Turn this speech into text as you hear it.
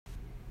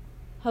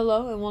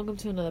Hello and welcome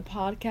to another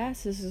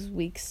podcast. This is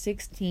week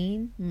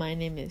 16. My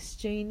name is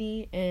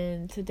Janie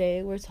and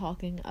today we're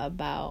talking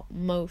about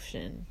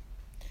motion.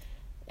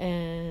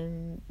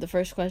 And the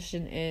first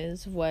question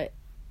is, what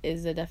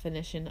is the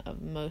definition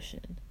of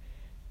motion?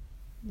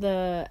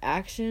 The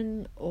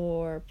action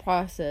or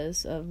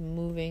process of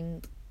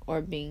moving or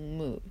being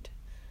moved.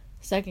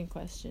 Second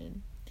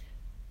question,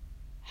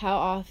 how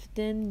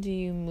often do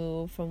you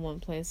move from one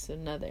place to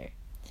another?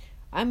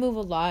 I move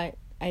a lot.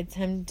 I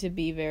tend to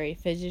be very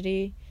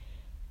fidgety,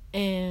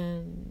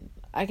 and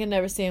I can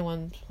never stay in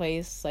one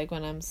place. Like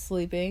when I'm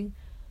sleeping,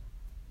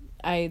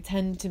 I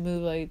tend to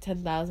move like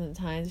 10,000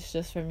 times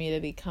just for me to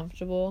be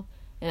comfortable.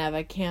 And if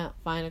I can't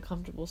find a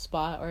comfortable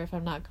spot, or if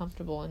I'm not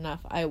comfortable enough,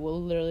 I will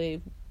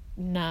literally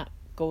not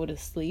go to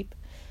sleep.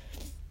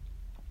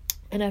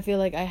 And I feel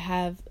like I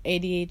have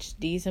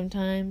ADHD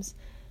sometimes,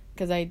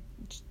 because of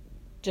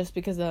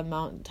the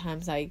amount of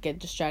times I get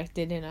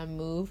distracted and I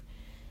move.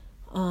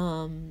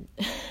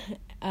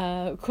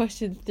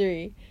 Question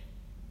 3.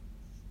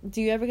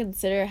 Do you ever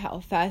consider how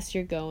fast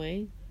you're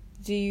going?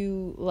 Do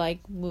you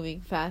like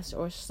moving fast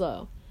or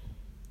slow?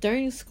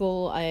 During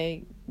school,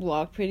 I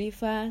walk pretty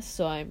fast,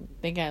 so I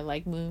think I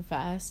like moving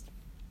fast.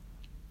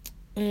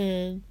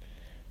 And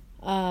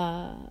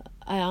I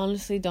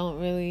honestly don't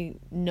really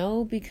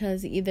know,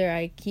 because either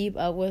I keep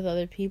up with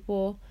other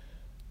people's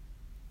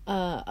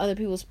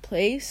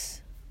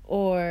pace,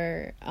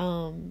 or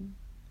I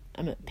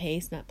meant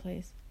pace, not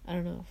place. I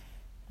don't know if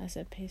I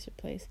said pace or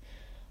place.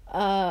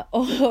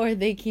 Or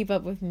they keep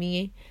up with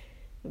me.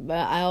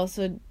 But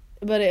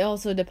it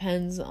also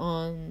depends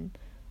on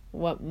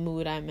what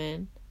mood I'm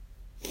in.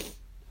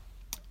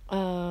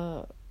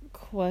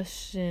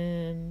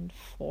 Question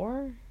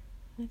 4,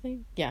 I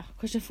think. Yeah,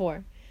 question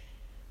 4.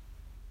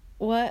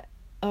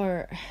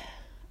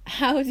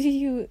 How do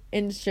you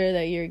ensure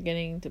that you're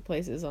getting to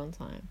places on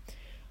time?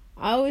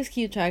 I always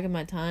keep track of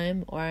my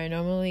time, or I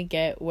normally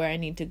get where I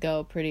need to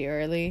go pretty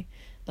early.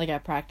 Like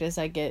at practice,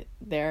 I get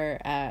there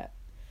at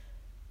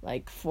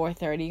like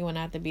 4:30 when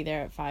I have to be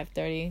there at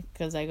 5:30,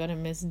 because I go to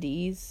Miss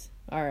D's,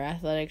 our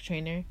athletic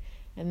trainer,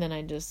 and then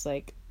I just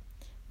like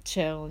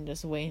chill and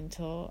just wait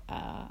until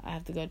I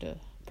have to go to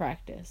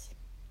practice.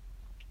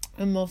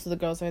 And most of the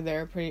girls are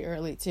there pretty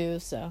early too,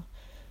 so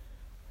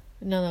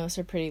none of us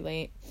are pretty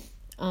late.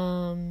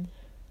 The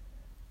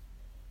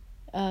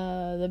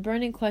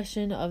burning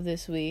question of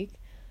this week: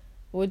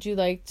 would you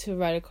like to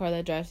ride a car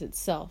that drives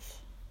itself?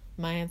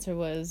 My answer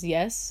was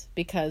yes,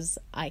 because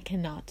I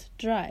cannot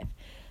drive.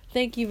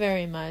 Thank you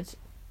very much.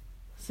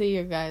 See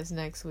you guys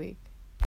next week.